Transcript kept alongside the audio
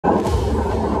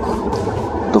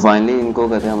Finally इनको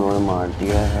कहते हैं हम लोगों ने मार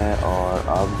दिया है और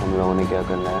अब हम लोगों ने क्या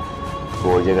करना है,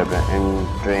 बोर्जे करना है।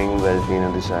 Entering वेल्थीन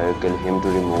of the side kill him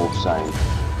to remove sign.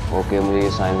 Okay, मुझे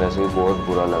ये साइन वैसे भी बहुत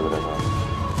बुरा लग रहा था।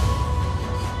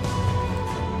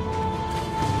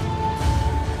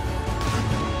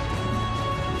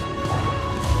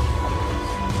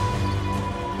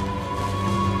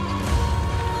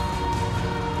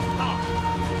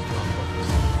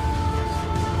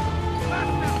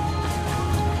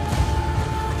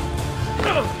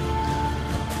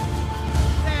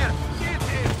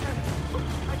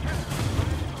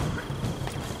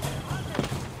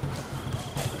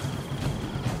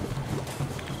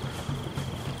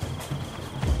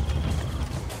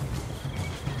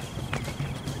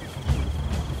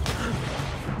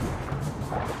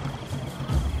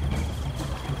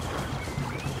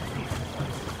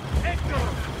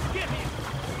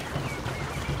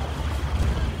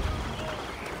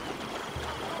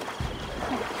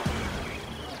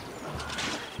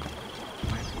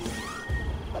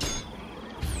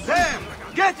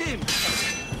 Get him!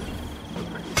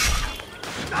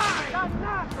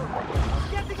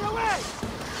 Getting away!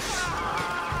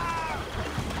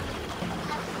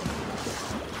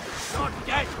 Not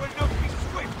yet, we're not being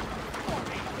swift.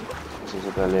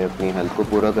 सबसे पहले अपनी हेल्थ को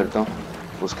पूरा करता हूँ,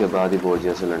 उसके बाद ही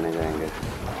बोर्जिया से लड़ने जाएंगे।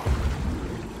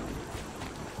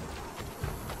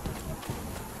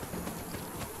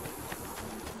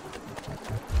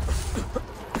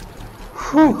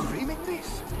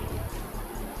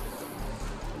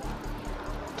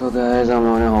 तो गाइस हम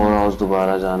लोगों ने हॉर हाउस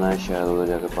दोबारा जाना है, शायद उधर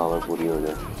जाकर पावर पूरी हो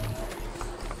जाए।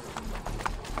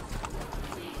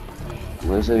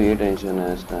 मुझे सिर्फ ये टेंशन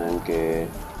है इस टाइम के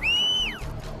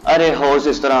अरे हॉर्स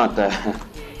इस तरह आता है।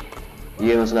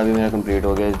 ये मसला भी मेरा कंप्लीट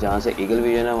हो गया। जहाँ से ईगल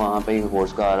विजन है वहाँ पे ही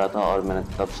हॉर्स का आ रहा था और मैंने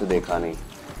तब से देखा नहीं।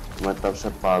 मैं तब से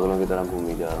पागलों की तरह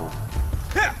घूमी जा रहा हूँ।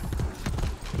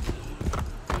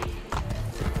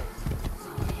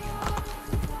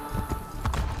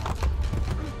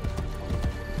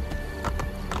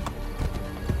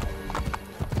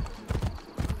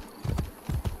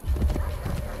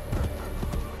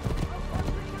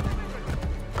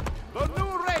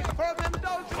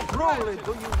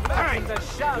 Do you left in the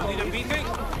shadow? You need a beating?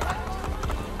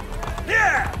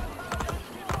 Yeah!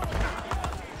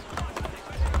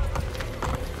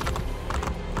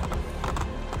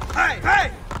 Hey! Hey!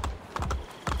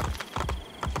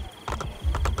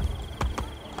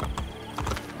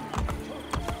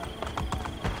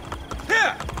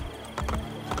 Here!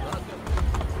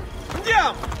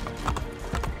 Andiamo!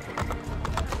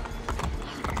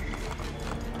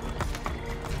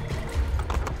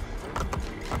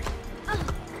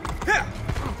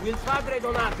 Il padre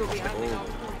Donato mi ha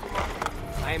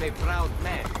I am a proud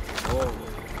man. Oh.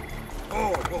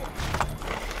 Oh, oh.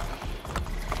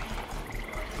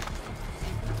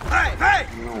 Hey, hey!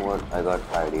 You know what? I got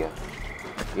idea.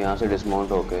 यहाँ से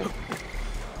dismount होके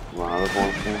वहाँ पे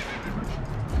पहुँचते हैं।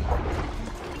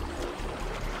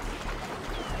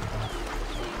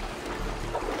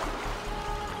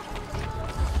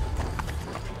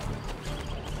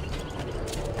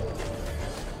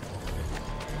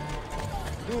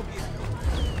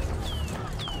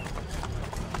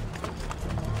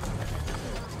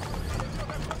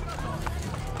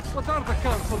 What are the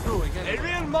council doing? A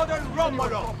real modern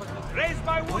Romolo, raised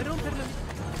by wood.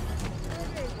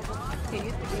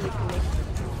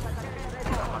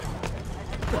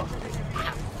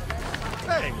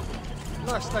 Hey!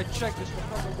 Last I checked this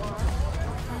before the war.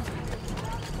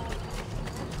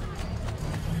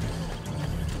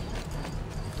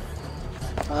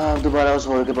 अब दोबारा उस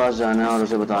हॉल के पास जाना है और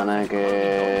उसे बताना है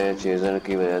कि चेजर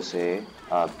की वजह से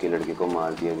आपकी लड़की को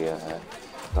मार दिया गया है,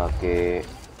 ताकि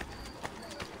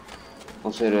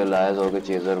उसे रियलाइज हो कि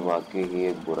चेजर वाकई ही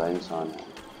एक बुरा इंसान है।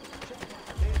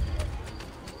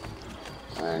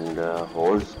 एंड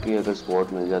हॉर्स की अगर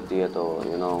सपोर्ट मिल जाती है तो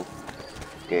यू नो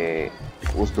कि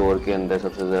उस दौर के अंदर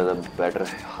सबसे ज़्यादा बेटर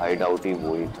हाइड आउट ही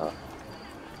वही था,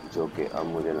 जो कि अब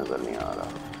मुझे नज़र नहीं आ रहा।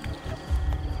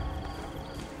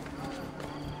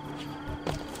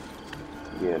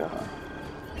 ये रहा।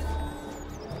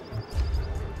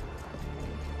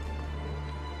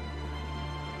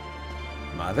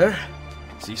 Mother?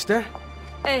 Sister?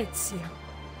 Ezio.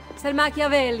 Sir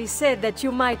Machiavelli said that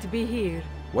you might be here.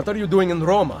 What are you doing in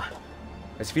Roma?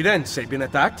 Has Firenze been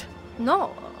attacked? No,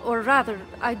 or rather,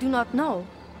 I do not know.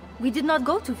 We did not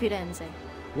go to Firenze.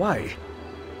 Why?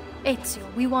 Ezio,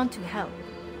 we want to help.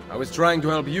 I was trying to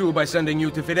help you by sending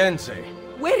you to Firenze.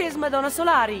 Where is Madonna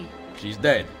Solari? She's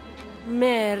dead.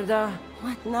 Merda.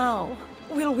 What now?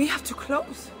 Will we have to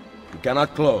close? You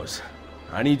cannot close.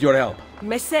 I need your help.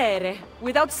 Messere,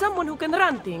 without someone who can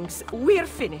run things, we're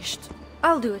finished.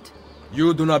 I'll do it.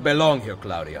 You do not belong here,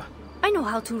 Claudia. I know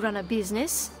how to run a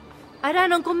business. I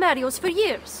ran on Comerios for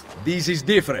years. This is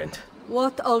different.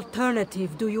 What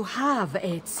alternative do you have,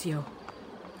 Ezio?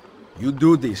 You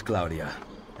do this, Claudia,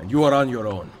 and you are on your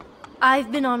own.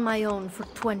 I've been on my own for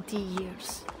 20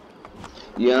 years.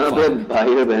 यहाँ पे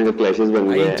भाई और बहन के clashes बन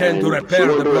I गए intend to and repair she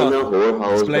the want to run a brothel.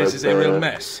 whorehouse, This place is a real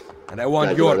mess, and I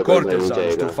want your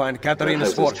courtesans to find Caterina's I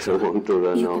just fortune. want to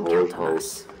run You a can count on whorehouse.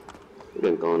 us. You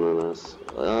can count on us.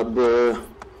 अब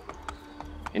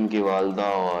इनकी वालदा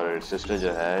और sister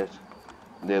जो है,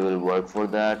 they will work for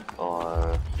that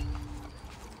और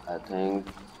I think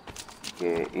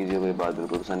कि easy कोई बात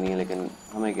बिल्कुल पसंद नहीं है लेकिन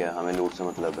हमें क्या हमें लूट से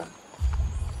मतलब है.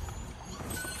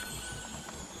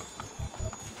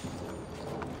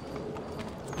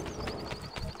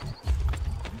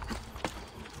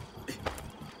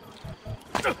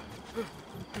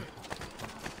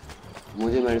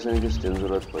 मुझे मेडिसिन की स्टिल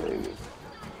जरूरत पड़ेगी.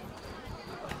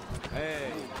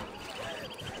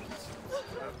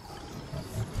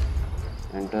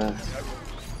 Enter.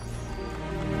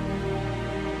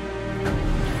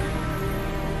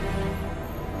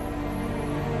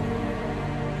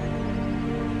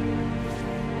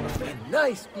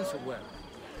 Nice piece of work.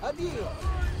 Addio.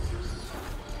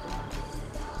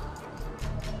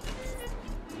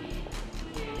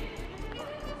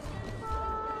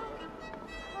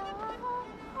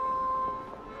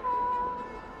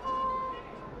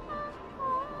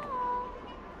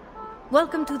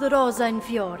 Welcome to the Rosa in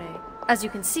Fiore. As you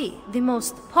can see, the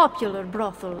most popular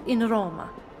brothel in Roma.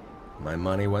 My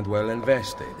money went well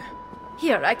invested.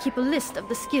 Here, I keep a list of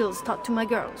the skills taught to my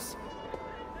girls.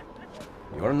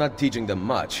 You're not teaching them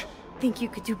much. Think you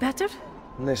could do better?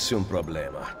 Nessun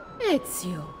problema.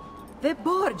 Ezio, the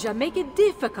Borgia make it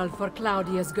difficult for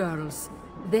Claudia's girls.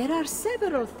 There are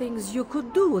several things you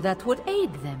could do that would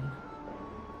aid them.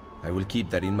 I will keep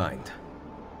that in mind.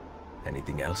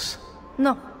 Anything else?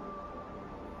 No.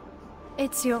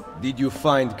 Ezio, Did you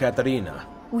find Caterina?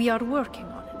 we are working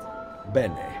on it.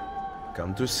 Bene.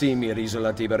 Come to see me at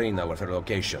Isola Tiberina with her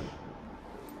location.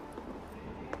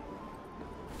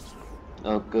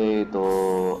 Okay तो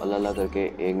अल्लाह अल्लाह करके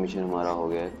एक mission हमारा हो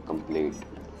गया complete.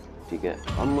 ठीक है,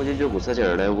 अब मुझे जो गुस्सा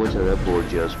चढ़ रहा है वो चढ़ रहा है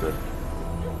बोर्जियस पर.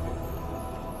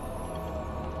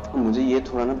 मुझे ये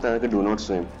थोड़ा ना पता है कि डू नॉट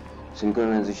स्विम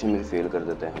सिंक्रोनाइजेशन मेरी फेल कर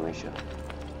देता है हमेशा.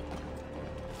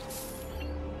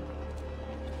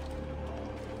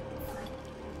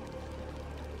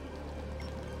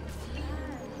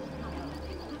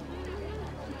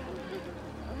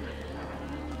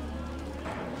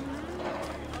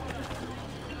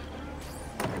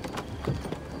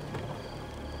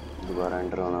 दोबारा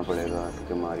एंटर होना पड़ेगा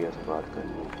क्योंकि मारिया से बात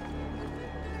करनी है.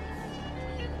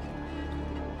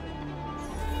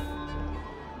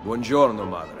 Buongiorno,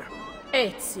 madre.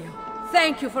 Ezio,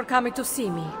 thank you for coming to see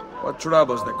me. What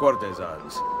troubles the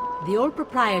courtesans? The old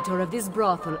proprietor of this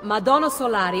brothel, Madonna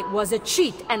Solari, was a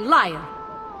cheat and liar.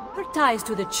 Her ties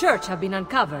to the church have been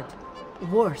uncovered.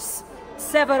 Worse,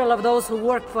 several of those who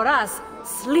work for us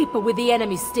sleep with the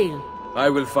enemy still. I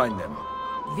will find them.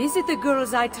 Visit the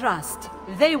girls I trust.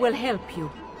 They will help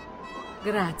you.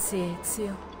 Grazie,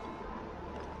 Ezio.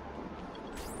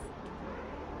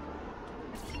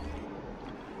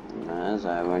 As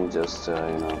I haven't just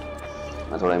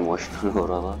मैं थोड़ा emotional हो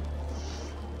रहा था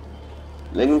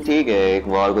लेकिन ठीक है एक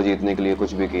वार को जीतने के लिए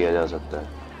कुछ भी किया जा सकता है.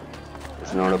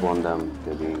 It's not upon them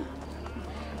to be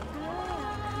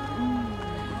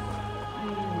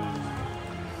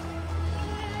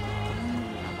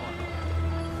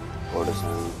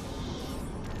partisan.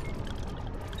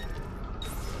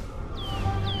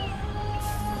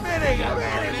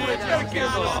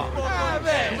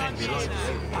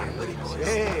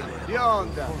 Hey,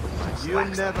 Bionda, you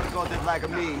never got it like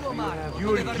me.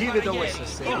 You'll give it away.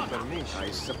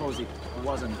 I suppose it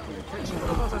wasn't the intention.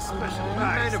 It was a special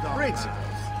kind of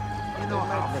principles. You know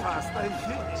how fast I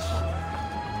finish.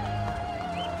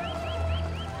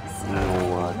 You know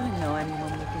what? I know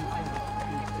anyone looking for a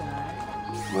good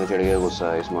guy. मुझे चढ़ गया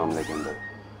गुस्सा इस मामले के अंदर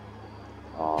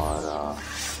और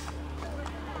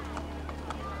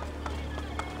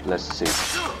let's see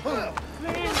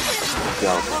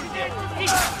क्या होगा.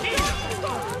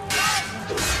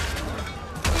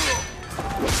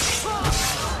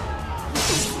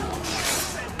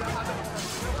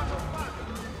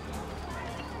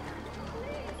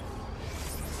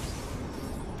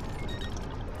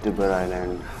 Tiber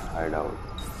Island hideout.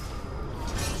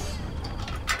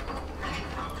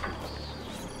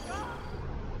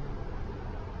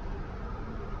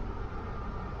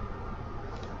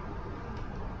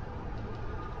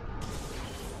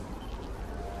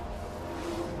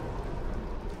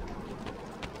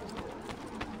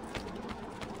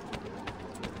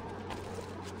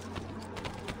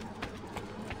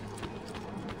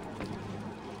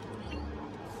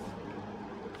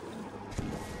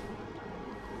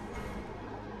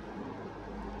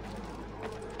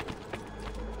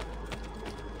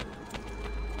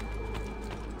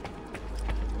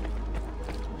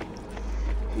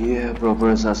 ये है प्रॉपर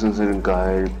असैसिन्स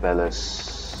गाइल्ड पैलेस।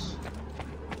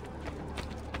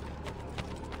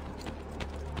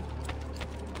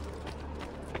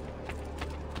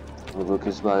 और वो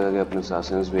किस बात का कि अपने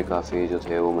असैसिन्स भी काफ़ी जो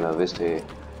थे वो मुलविस थे।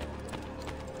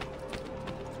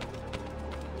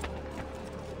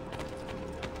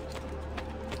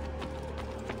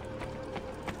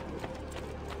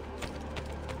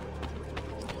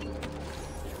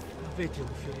 Vedi un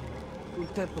fiorino, un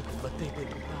tempo combatteva in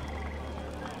Italia.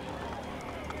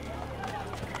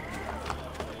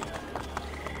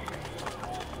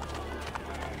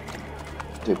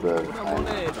 Una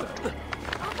moneta!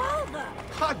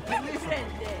 God, believe me,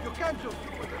 you can't just...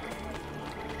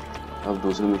 अब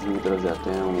दूसरे मिशन की तरफ जाते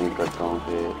हैं। उम्मीद करता हूँ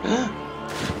कि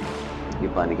ये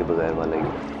पानी के बगैर वाला ही है।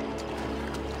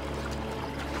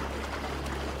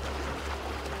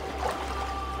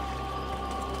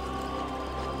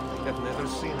 I've never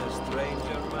seen a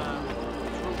stranger man.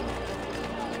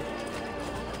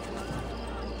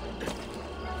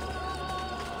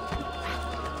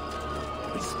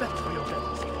 Respect for your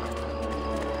elders.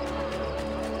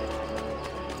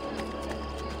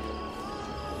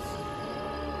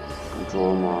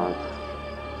 Control mark.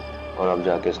 और अब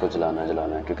जाके इसको चलाना है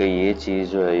क्योंकि ये चीज़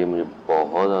जो है ये मुझे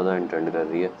बहुत ज़्यादा इंटेंड कर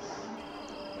रही है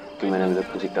कि मैंने अभी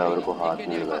तक किसी टावर को हाथ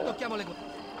नहीं लगाया।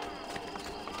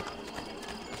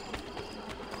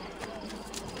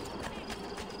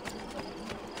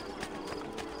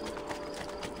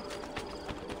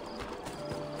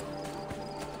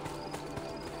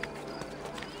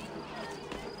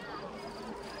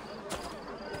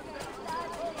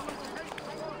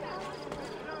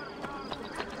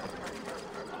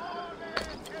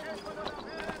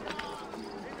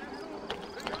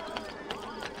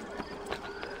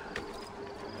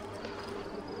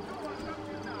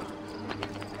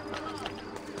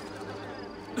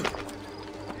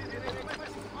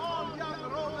 All young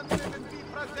Romans women be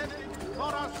presented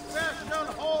for a special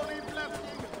holy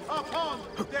blessing upon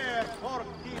their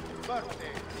 14th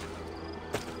birthday.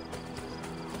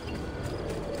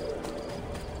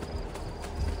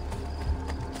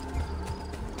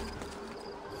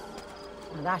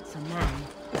 Now that's a man.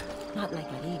 Not like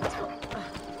a leader.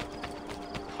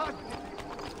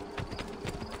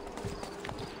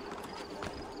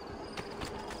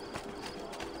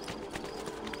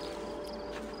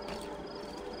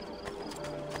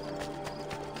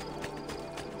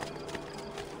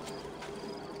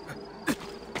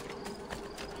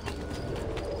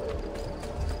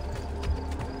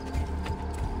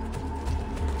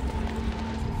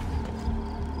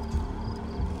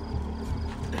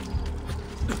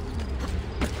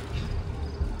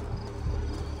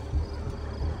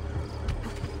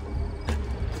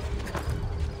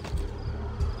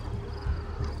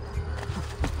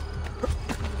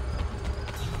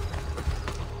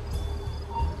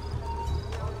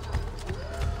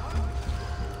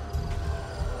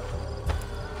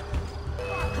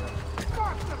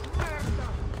 God,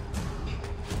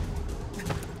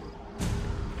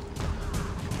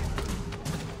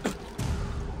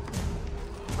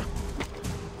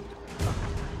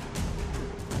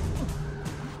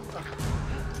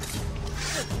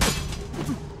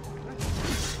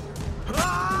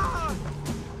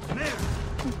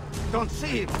 don't see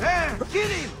him. There, get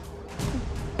him!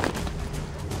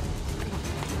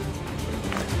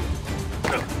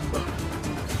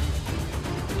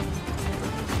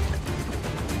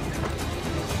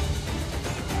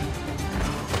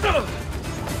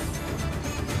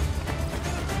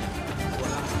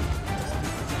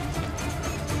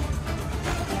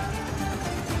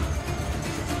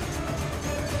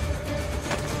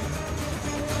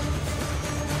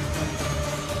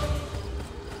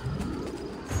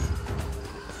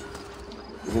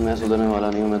 मैं सुधरने वाला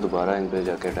नहीं हूँ। मैं दोबारा इन पे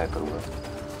जाके अटैक करूँगा।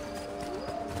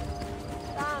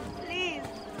 Sam, please.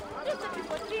 Just a few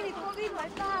porcini to feed my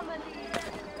family.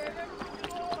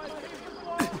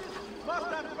 Must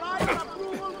have prior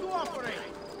approval to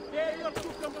operate. Failure to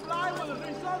comply will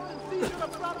result in seizure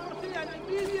of property and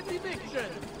immediate eviction.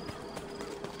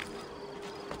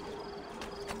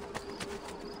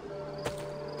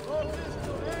 Notice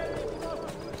to any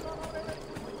prosecution.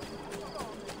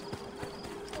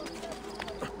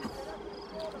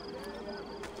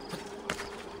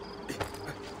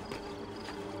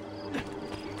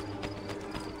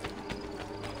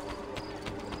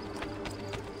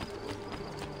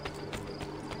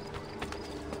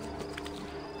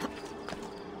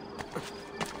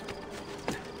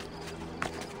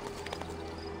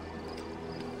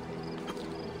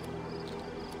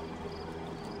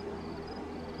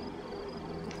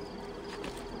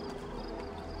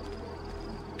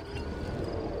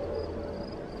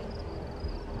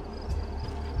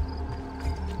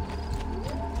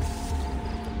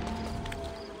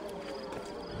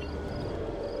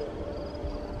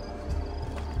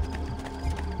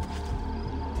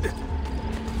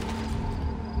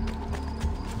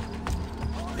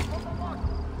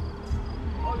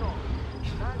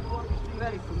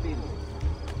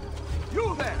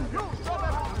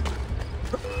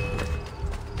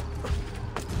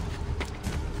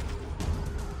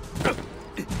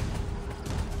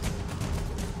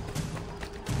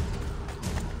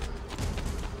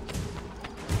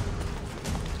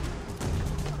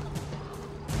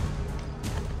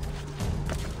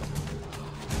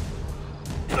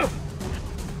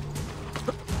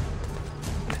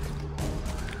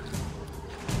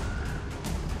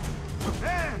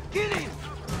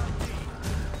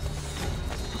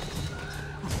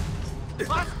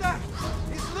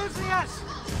 us!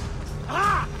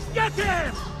 Ah! Get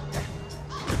him!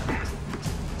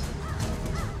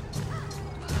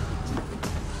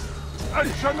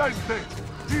 Excelente!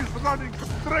 He's running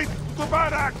straight to the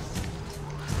barracks!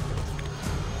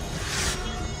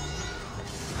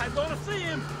 I don't see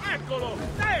him! Eccolo!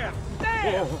 There!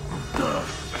 There!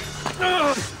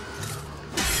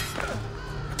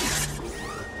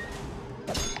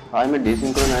 आज मैं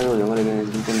डिसिंक्रोनाइज हो जाऊंगा लेकिन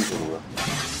इसमें तो नहीं करूंगा।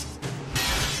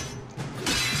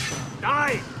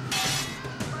 Die!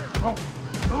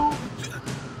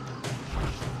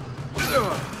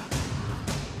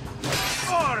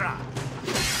 Ora!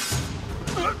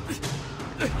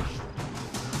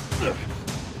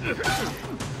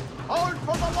 Hold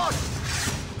for the watch!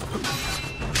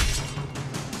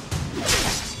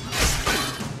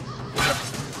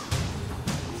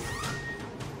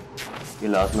 ये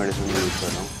लास्ट मेडिसिन यूज कर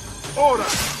रहा हूँ। Ora!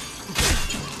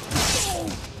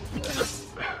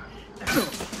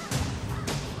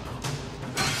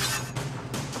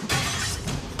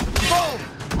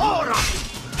 Ora!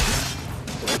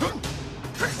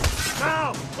 Now,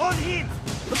 on him!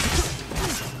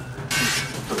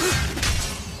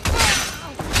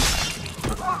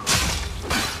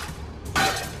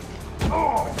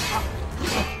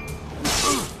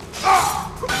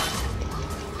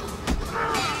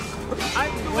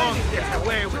 I'm going to get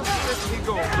away with it. Let me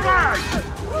go.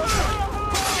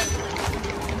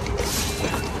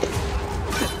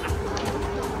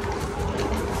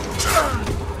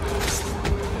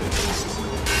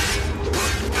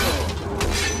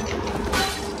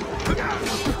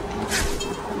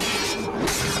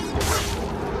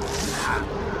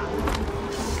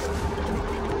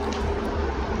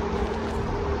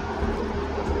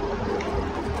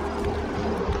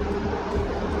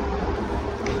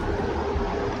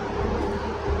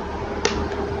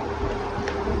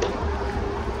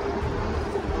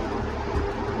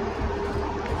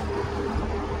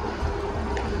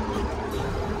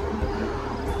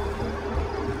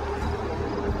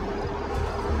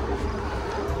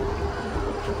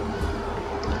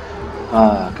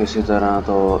 हाँ किसी तरह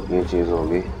तो ये चीज़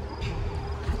होगी।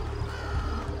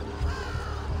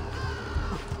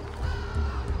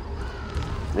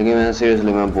 लेकिन मैं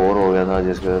सीरियसली मैं बोर हो गया था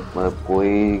जिसके मतलब कोई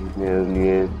मेरे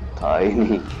लिए था ही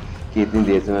नहीं कि इतनी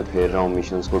देर से मैं फिर रहा हूँ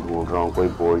मिशंस को ढूंढ रहा हूँ, कोई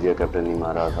बोर्ड या कैप्टन नहीं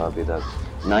मारा था अभी तक।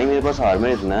 ना ही मेरे पास आर्मर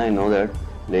इतना है, आई नो दैट,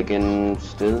 लेकिन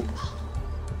स्टिल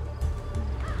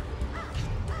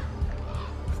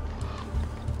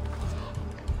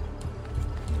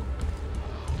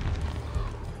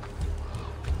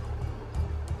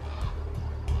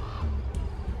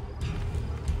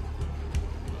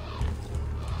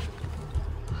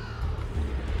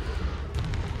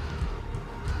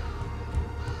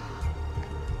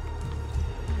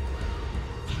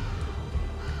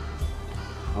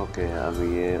ओके अभी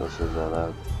ये उससे ज़्यादा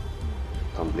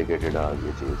कॉम्प्लिकेटेड आ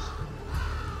गई चीज़।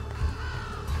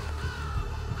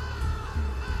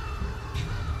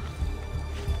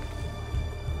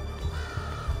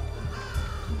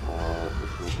 और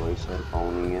इसमें कोई सर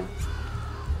पाँव नहीं है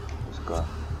उसका,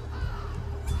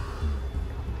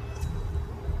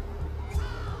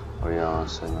 और यहाँ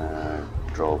से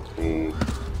मैं ड्रॉप भी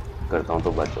करता हूँ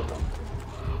तो बच जाता हूँ।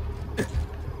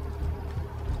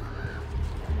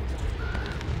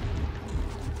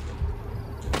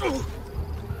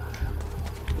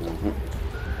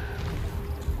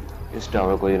 इस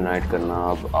टावर को यूनाइट करना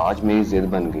अब आज मेरी जिद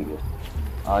बन गई है,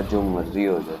 आज जो मर्जी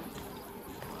हो जाए।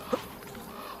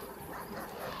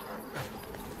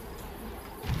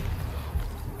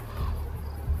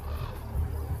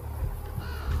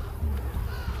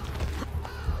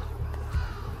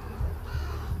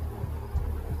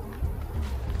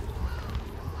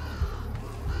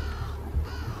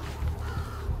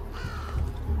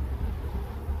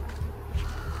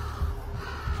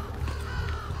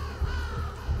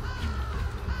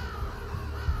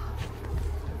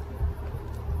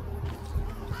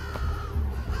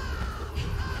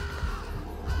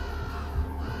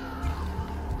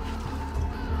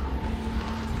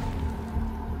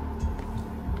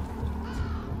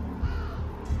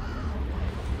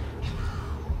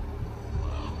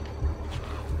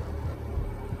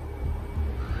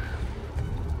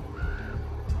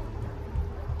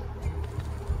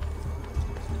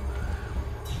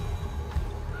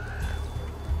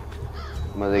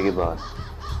 मजे की बात,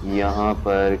 यहाँ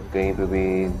पर कहीं पे भी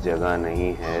जगह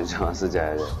नहीं है जहाँ से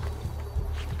जाया जाए।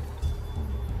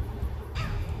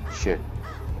 शिट।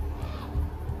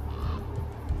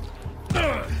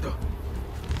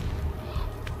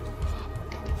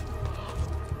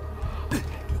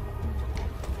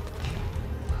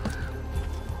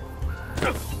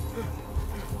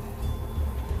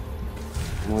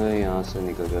 मुझे यहाँ से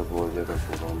निकल गया बोर्जे का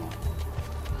फोटो में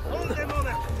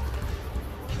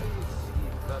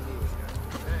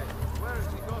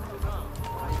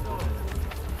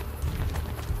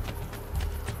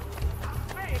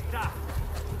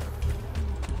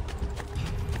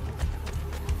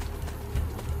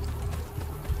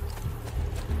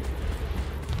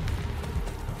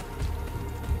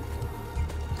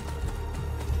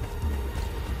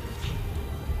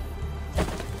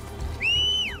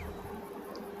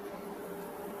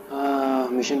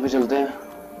मिशन पे चलते हैं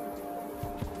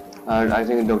I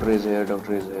think doctor is here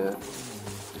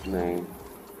नहीं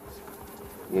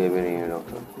ये भी नहीं है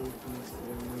डॉक्टर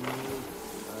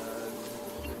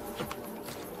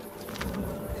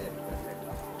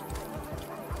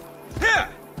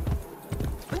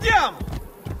Andiamo!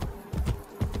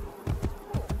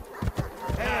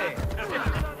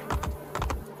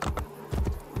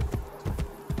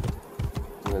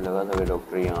 मुझे लगा था कि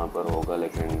डॉक्टर यहाँ पर होगा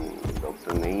लेकिन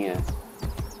डॉक्टर नहीं है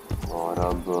और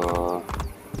अब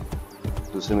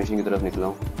दूसरे मिशन की तरफ निकला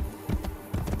हूँ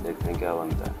देखते हैं क्या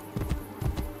बनता है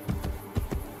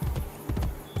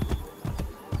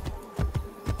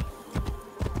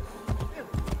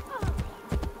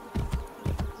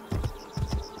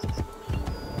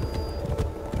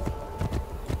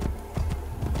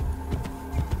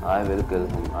I will kill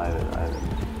him. I will.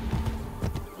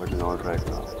 But not right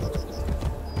now.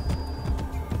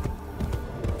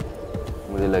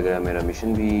 मुझे लग रहा है मेरा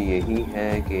मिशन भी यही है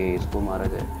कि इसको मारा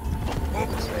जाए.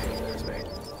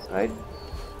 Right?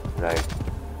 Right.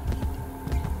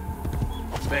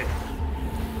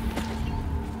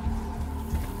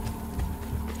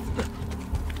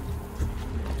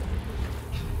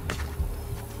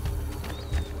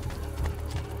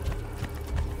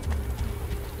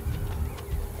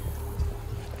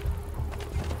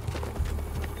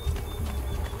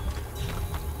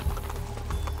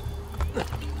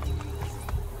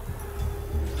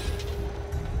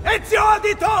 Ezio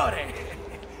Auditore!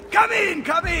 Come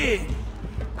in!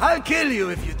 I'll kill you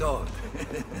if you don't.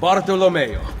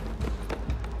 Bartolomeo.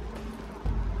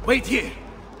 Wait here.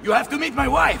 You have to meet my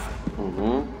wife.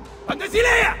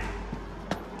 Pantasilea!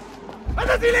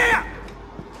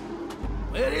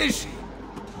 Where is she?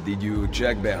 Did you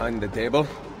check behind the table?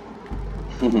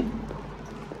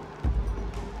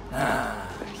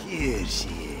 Here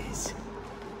she is.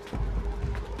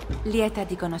 Lieta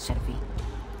di conoscervi.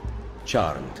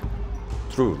 Charmed.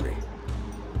 Truly.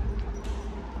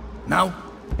 Now,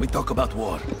 we talk about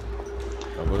war.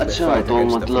 अच्छा तो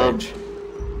मतलब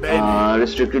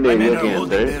restricted area के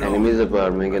अंदर enemies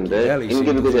apartment के अंदर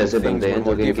इनके भी कुछ ऐसे बंदे हैं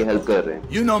जो कि इनकी हेल्प कर रहे हैं.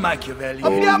 You know Machiavelli.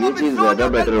 ये चीज ज़्यादा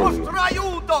better होगी.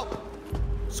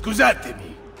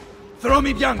 Scusatemi. Throw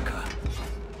me Bianca.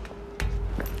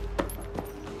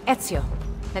 Ezio,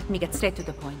 let me get straight to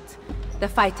the point. The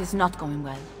fight is not going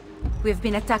well. We've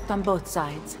been attacked on both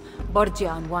sides. Borgia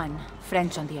on one,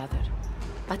 French on the other.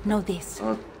 But know this.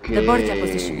 Okay. The Borgia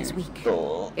position is weak.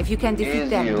 If you can defeat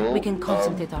them, we can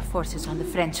concentrate our forces on the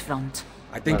French front.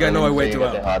 I think I know a way to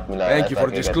help. Thank you for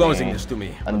disclosing this to me.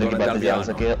 Madonna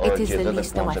Dardiano. It is the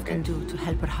least a wife can do to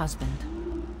help her husband.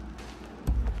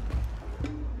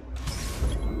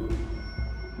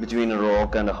 Between a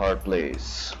rock and a hard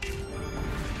place.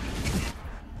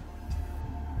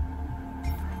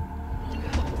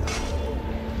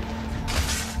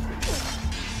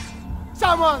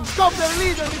 Someone stop their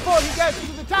leader before he gets to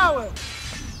the tower!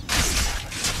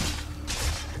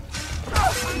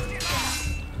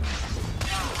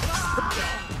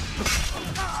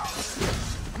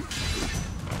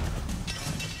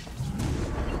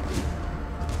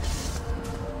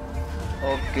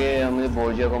 Okay मुझे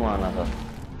बोर्जिया को मारना था.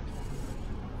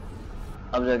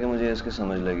 अब जाके मुझे इसकी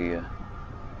समझ लगी है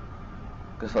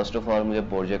कि फर्स्ट ऑफ ऑल मुझे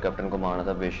बोर्जिया कैप्टन को मारना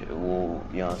था. वो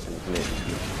यहाँ से निकले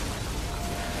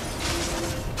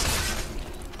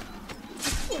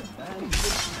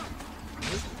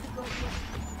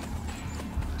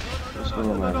उसको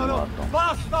मैं मारता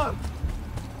हूँ.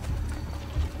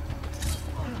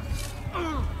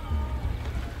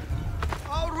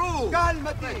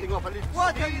 Calmati!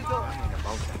 What are you doing?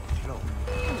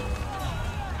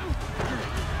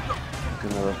 कि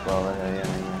मेरे पास पावर है या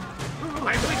नहीं है.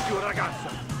 I'm with you,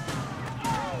 ragazza!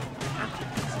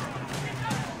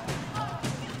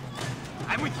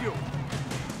 I'm with you!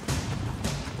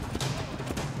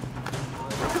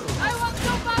 I want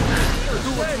to back you!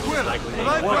 Do what you will!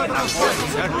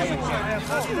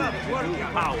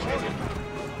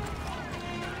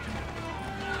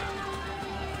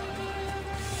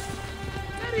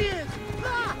 There he is!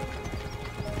 Ah!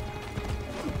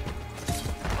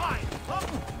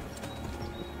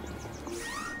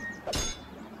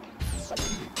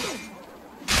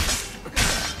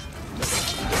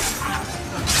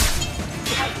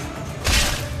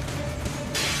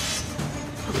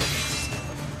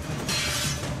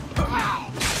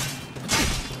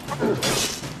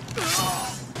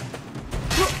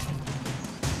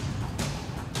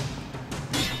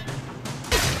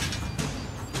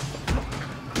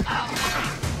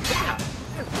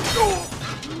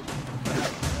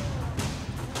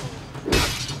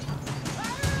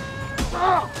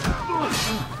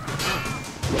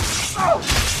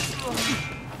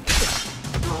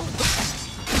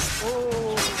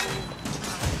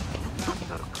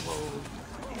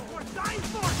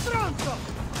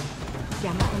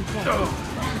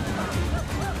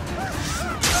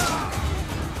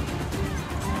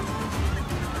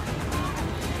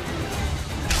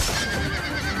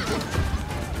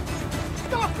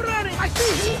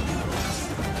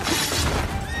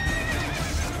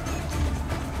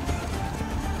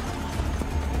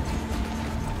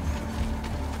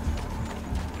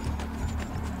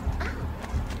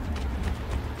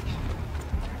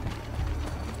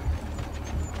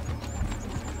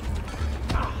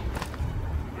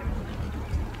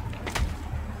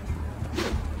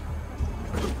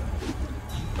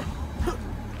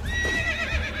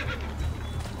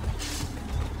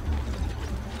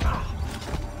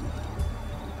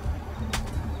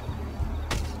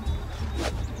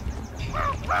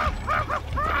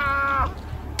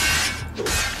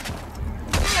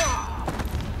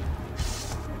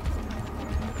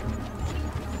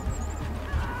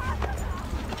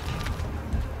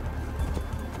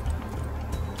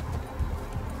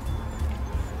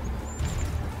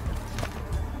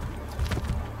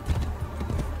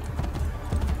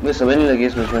 मुझे समझ नहीं लगी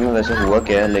इस मिशन में वैसे हुआ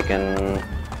क्या है, लेकिन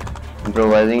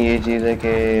इम्प्रोवाइजिंग ये चीज़ है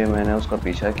कि मैंने उसका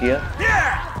पीछा किया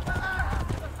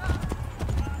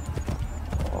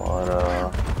और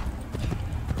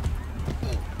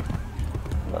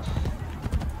बस।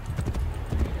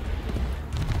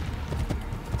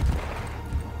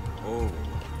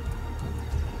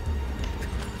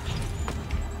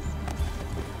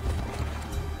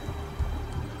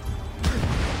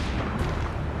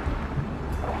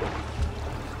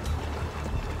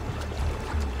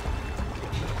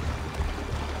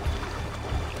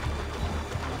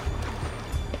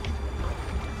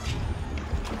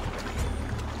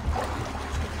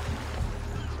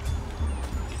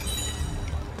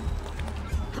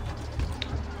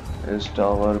 इस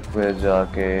टावर पे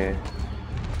जाके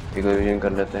इग्नोरेशन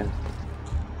कर लेते हैं।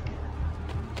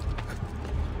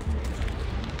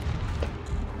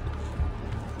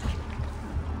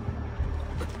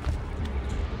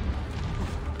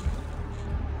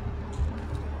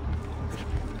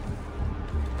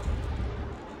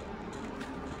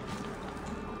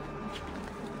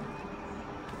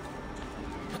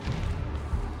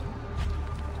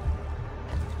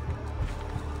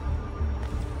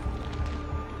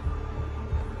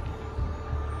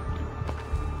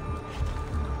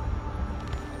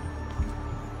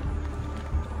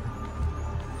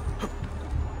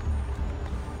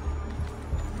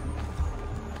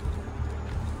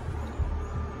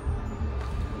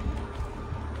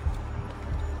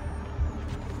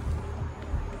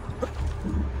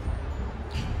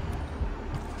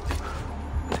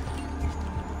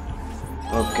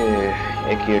 ओके,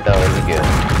 एक ये टावर भी गया।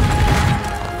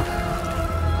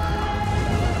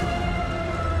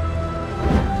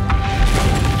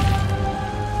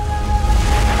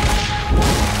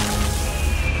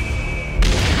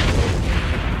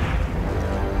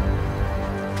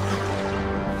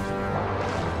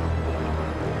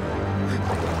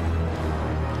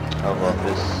 अब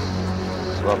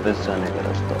वापस जाने का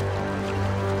रास्ता।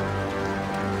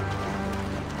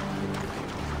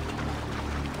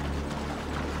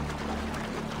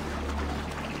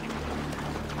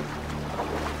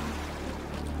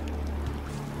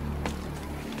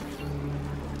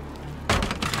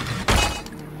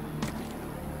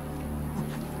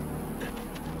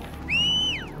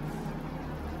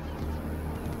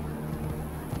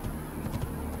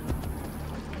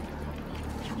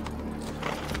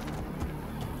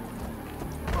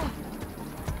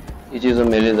 ये चीज़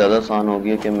मेरे लिए ज़्यादा आसान हो गई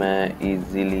है कि मैं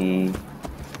इजीली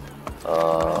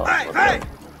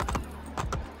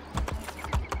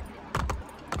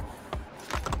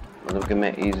मतलब कि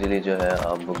मैं इजीली जो है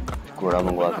अब घोड़ा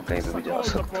मंगवा के कहीं पे भी जा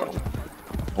सकता हूँ।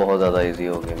 बहुत ज़्यादा इजी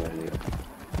हो गया मेरे लिए।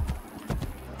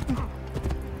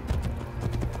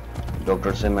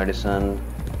 डॉक्टर से मेडिसिन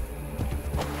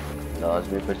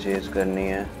लाजमी परचेज करनी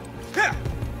है।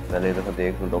 पहले एक दफ़ा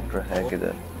देख लूँ डॉक्टर है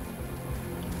किधर।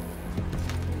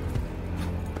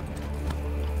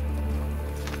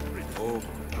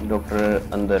 डॉक्टर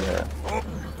अंदर है।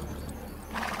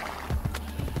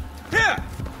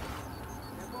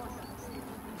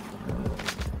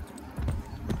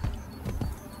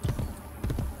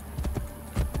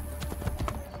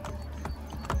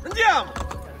 Andiamo!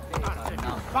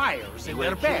 Fires in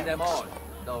their beds. Them all,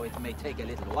 though it may take a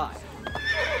little while.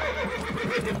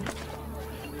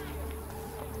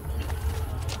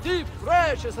 Deep,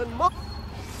 precious, and more.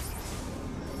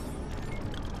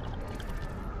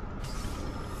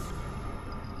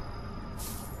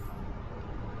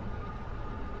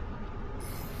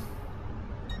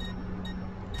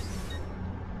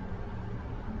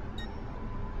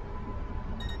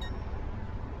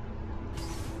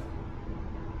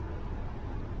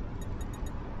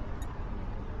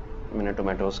 मैंने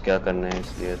टोमेटोज क्या करने हैं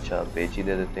इसलिए अच्छा बेच ही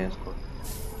दे देते हैं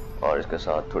इसको और इसके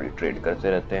साथ थोड़ी ट्रेड करते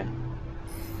रहते हैं।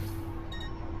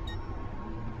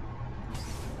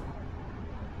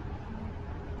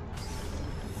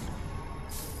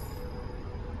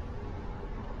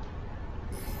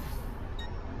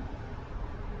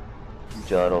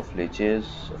 jar of leeches,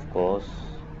 of course.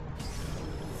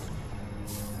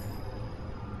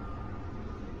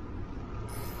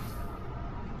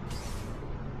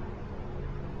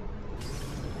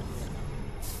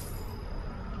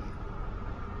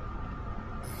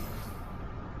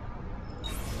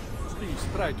 Please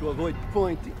try to avoid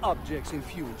pointy objects in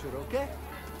future, okay?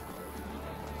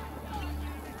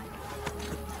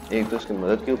 एक तो इसकी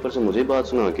मदद के ऊपर से मुझे बात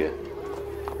सुना के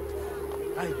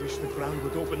I wish the ground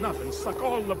would open up and suck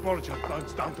all the Borgia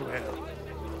thugs down to hell.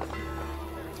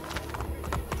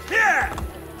 Here!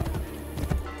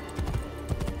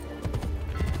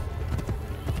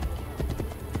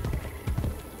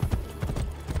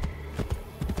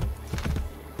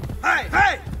 Hey!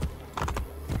 Hey!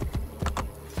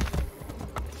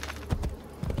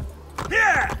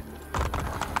 Here!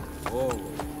 Whoa.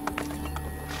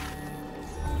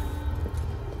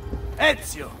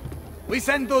 Ezio! We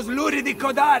sent those luridi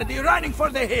codardi running for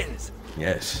the hills!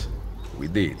 Yes, we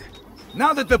did.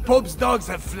 Now that the Pope's dogs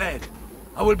have fled,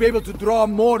 I will be able to draw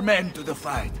more men to the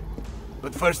fight.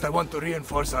 But first I want to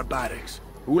reinforce our barracks.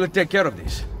 Who will take care of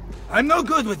this? I'm no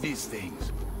good with these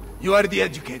things. You are the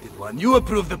educated one. You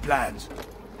approve the plans.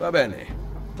 Va bene.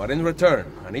 But in return,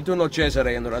 I need to know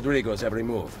Cesare and Rodrigo's every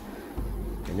move.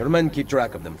 Can your men keep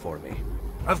track of them for me?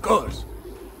 Of course.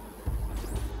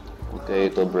 Okay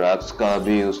तो Bragg's का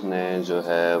भी उसने जो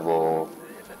है वो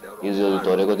ये जो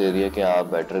तोरे को दे दिया कि आप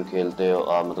बेटर खेलते हो,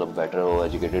 आप मतलब बेटर हो,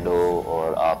 एजुकेटेड हो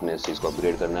और आपने इस चीज़ को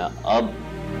अपग्रेड करना है। अब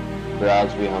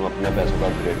ब्रैक्स भी हम अपने पैसों का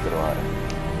अपग्रेड करवा रहे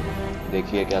हैं।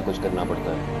 देखिए क्या कुछ करना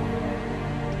पड़ता है।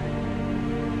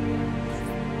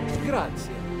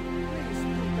 Grazie.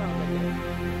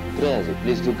 Grazie,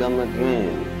 please do come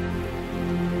again.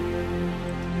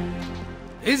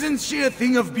 Isn't she a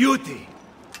thing of beauty?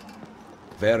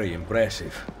 Very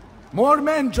impressive. More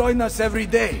men join us every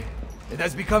day. It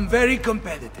has become very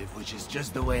competitive, which is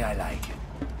just the way I like it.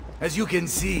 As you can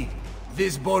see,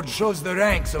 this board shows the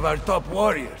ranks of our top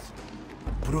warriors.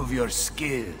 Prove your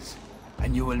skills,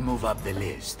 and you will move up the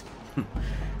list.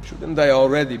 Shouldn't I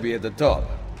already be at the top?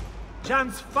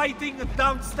 Jan's fighting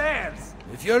downstairs.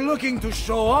 If you're looking to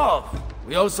show off,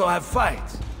 we also have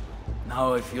fights.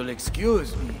 Now, if you'll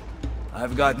excuse me,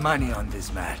 I've got money on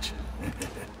this match.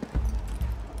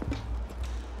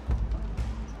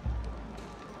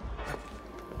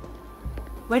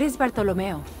 Where is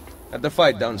Bartolomeo? At the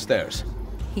fight downstairs.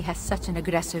 He has such an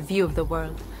aggressive view of the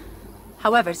world.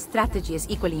 However, strategy is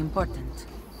equally important.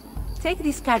 Take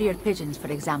these carrier pigeons, for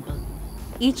example.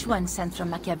 Each one sent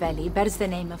from Machiavelli bears the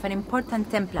name of an important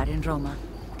Templar in Roma.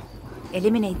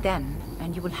 Eliminate them,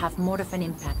 and you will have more of an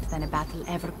impact than a battle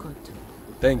ever could.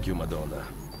 Thank you, Madonna.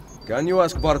 Can you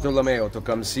ask Bartolomeo to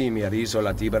come see me at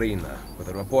Isola Tiberina with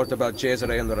a report about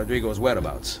Cesare and Rodrigo's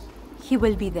whereabouts? He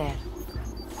will be there.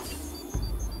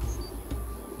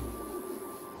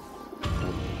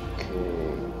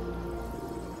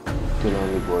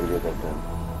 किलोनी बोल दिया करते हैं।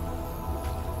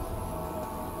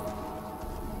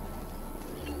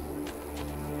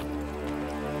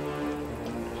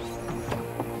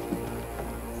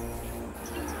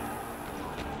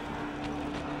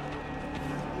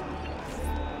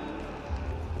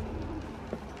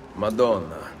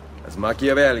 Madonna, has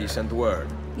Machiavelli sent word?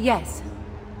 Yes.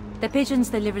 The pigeons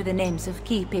deliver the names of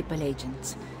key papal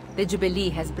agents. The Jubilee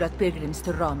has brought pilgrims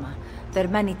to Roma, their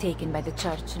money taken by the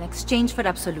church in exchange for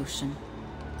absolution.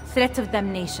 Threats of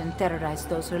damnation terrorize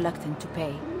those reluctant to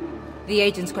pay. The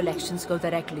agents' collections go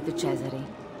directly to Cesare.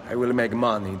 I will make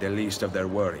money the least of their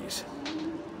worries.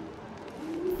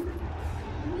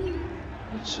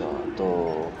 अच्छा तो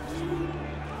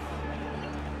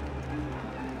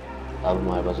अब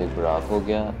हमारे पास एक Barack हो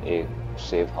गया, एक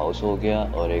safe house हो गया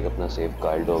और एक अपना सेफ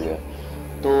गार्ड हो गया।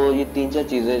 तो ये तीन चार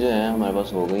चीज़ें जो हैं हमारे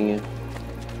पास हो गई हैं।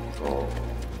 तो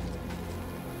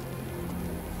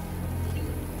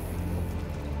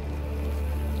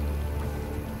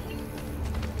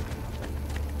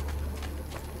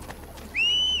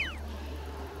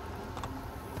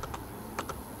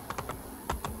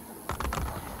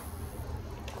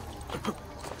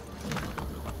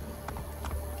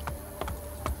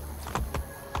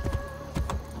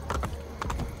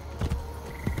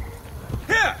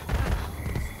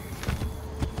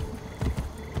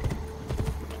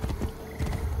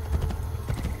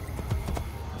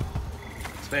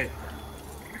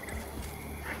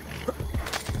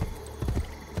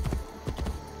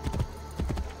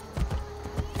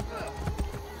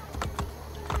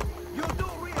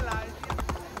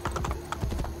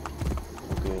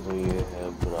ये है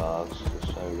ब्राक्स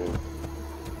साइड।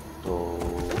 तो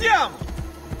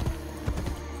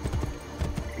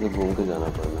ये घूम के जाना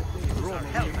पड़ना।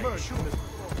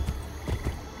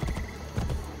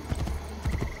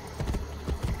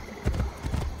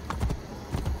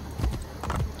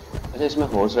 अच्छा इसमें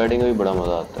हॉर्स राइडिंग में भी बड़ा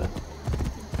मजा आता है।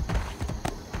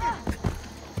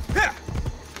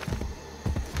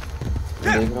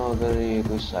 देख रहा हूँ अगर ये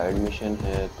कोई साइड मिशन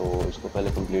है तो इसको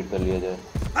पहले कंप्लीट कर लिया जाए,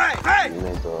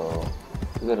 नहीं तो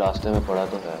क्योंकि रास्ते में पड़ा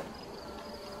तो है।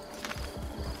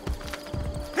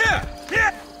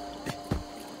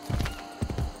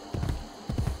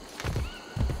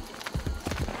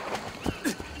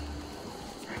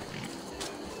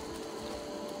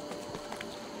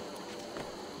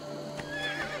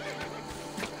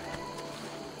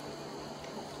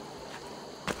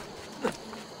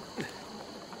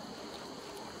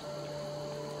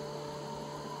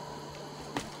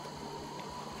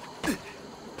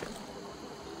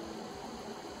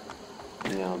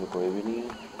 यहाँ पे कोई भी नहीं है,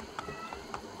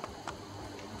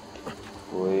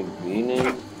 कोई भी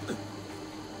नहीं,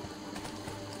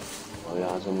 और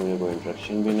यहाँ से मुझे कोई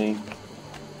इंस्ट्रक्शन भी नहीं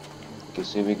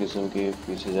किसी भी किस्म की।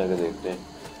 पीछे जाकर देखते हैं,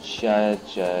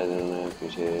 शायद उन्होंने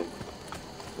पीछे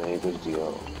कहीं कुछ दिया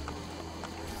हो।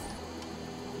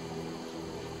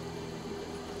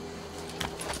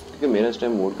 क्योंकि मेरा इस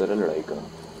टाइम मूड कर रहा है लड़ाई का।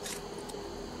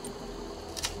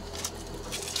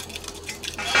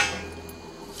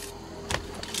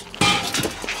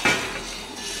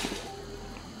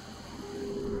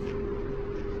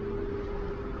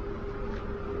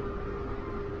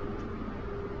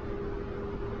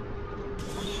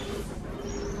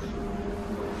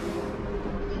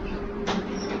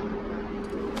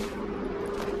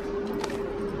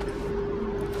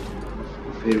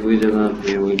 फिर वही जगह,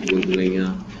 फिर वही भूल।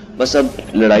 बस अब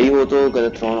लड़ाई हो तो कहते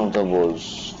throne of the walls,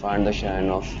 find the shine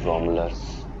of Romulus.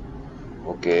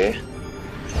 Okay,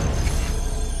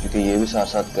 क्योंकि ये भी साथ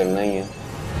साथ करना ही है।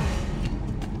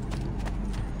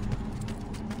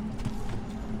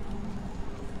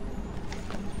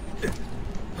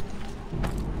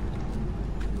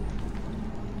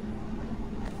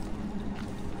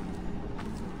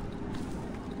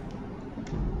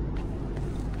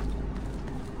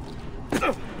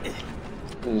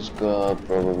 इसका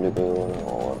प्रोबेबली कोई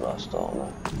और रास्ता होना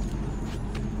है,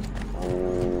 हम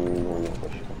ढूंढने की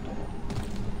कोशिश करते हैं।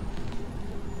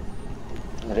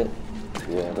 अरे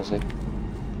ये है तो सही,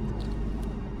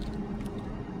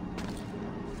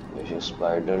 ये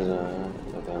स्पाइडर्स हैं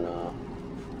लेकिन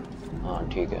हाँ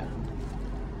ठीक है।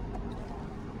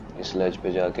 इस लेज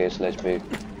पे जाके इस लेज पे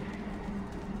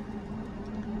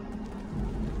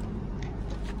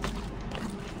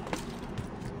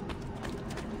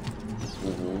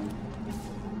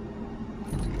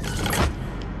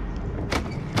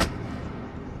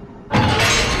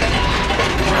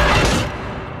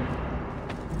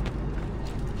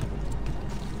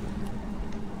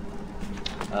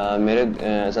मेरे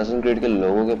असैसिन क्रीड के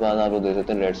लोगों के पास आप लोग देख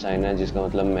सकते हैं रेड साइन है, जिसका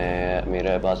मतलब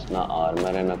मेरे पास ना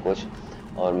आर्मर है ना कुछ,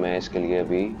 और मैं इसके लिए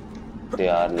अभी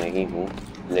तैयार नहीं हूँ।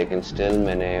 लेकिन स्टिल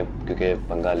मैंने क्योंकि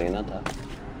पंगा लेना था।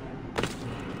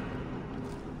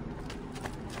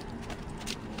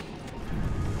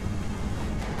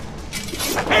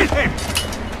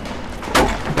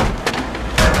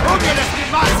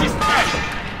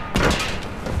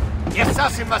 The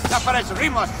assassin must suffer as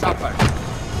Remus suffered.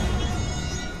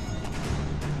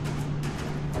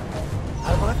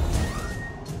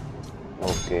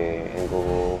 Okay, इनको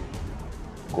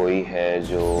कोई है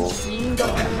जो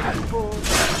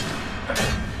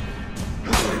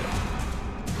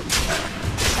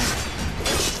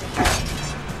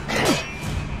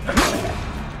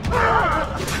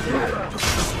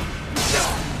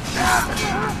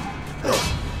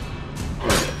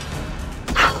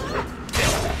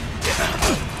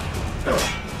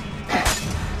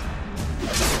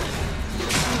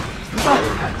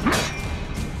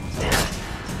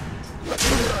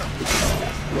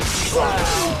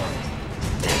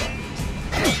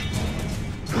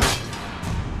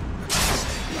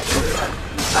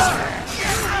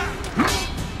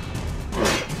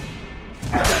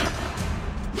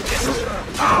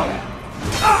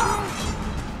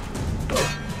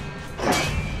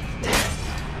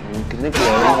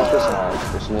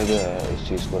उसने जो है इस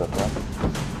चीज को रखा।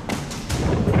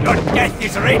 Your death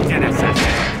is written,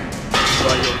 assassin.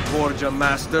 By your forger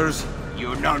masters?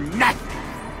 You know nothing.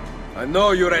 I know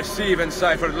you receive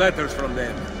enciphered letters from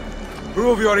them.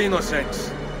 Prove your innocence.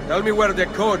 Tell me where the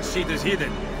code sheet is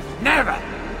hidden. Never.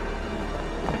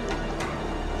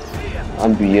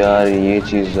 अब यार ये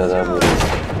चीज ज्यादा बुरी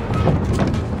है।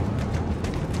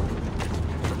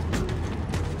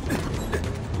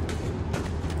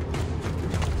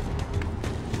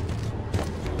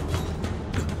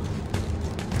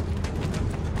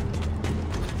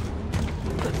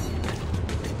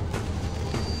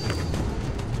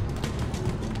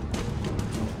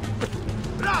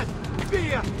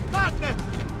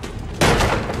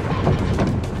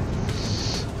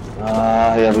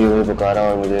 अभी वही पुकारा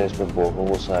और मुझे इस पर बहुत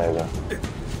गुस्सा आएगा।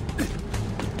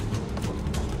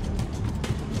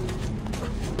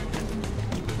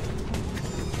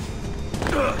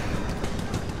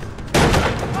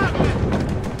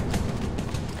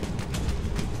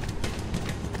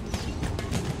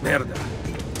 Merda.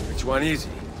 Which one is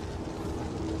he?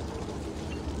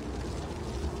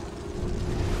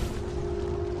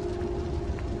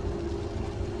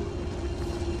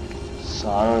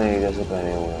 सारों ने एक जैसे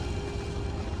पहने हुए हैं।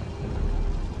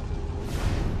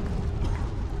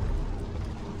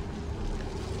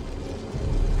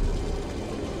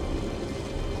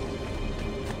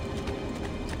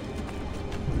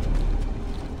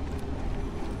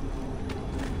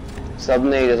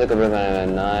 सबने एक जैसे कपड़े पहने हुए हैं।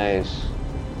 Nice.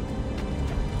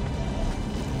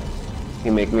 He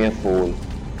make me a fool.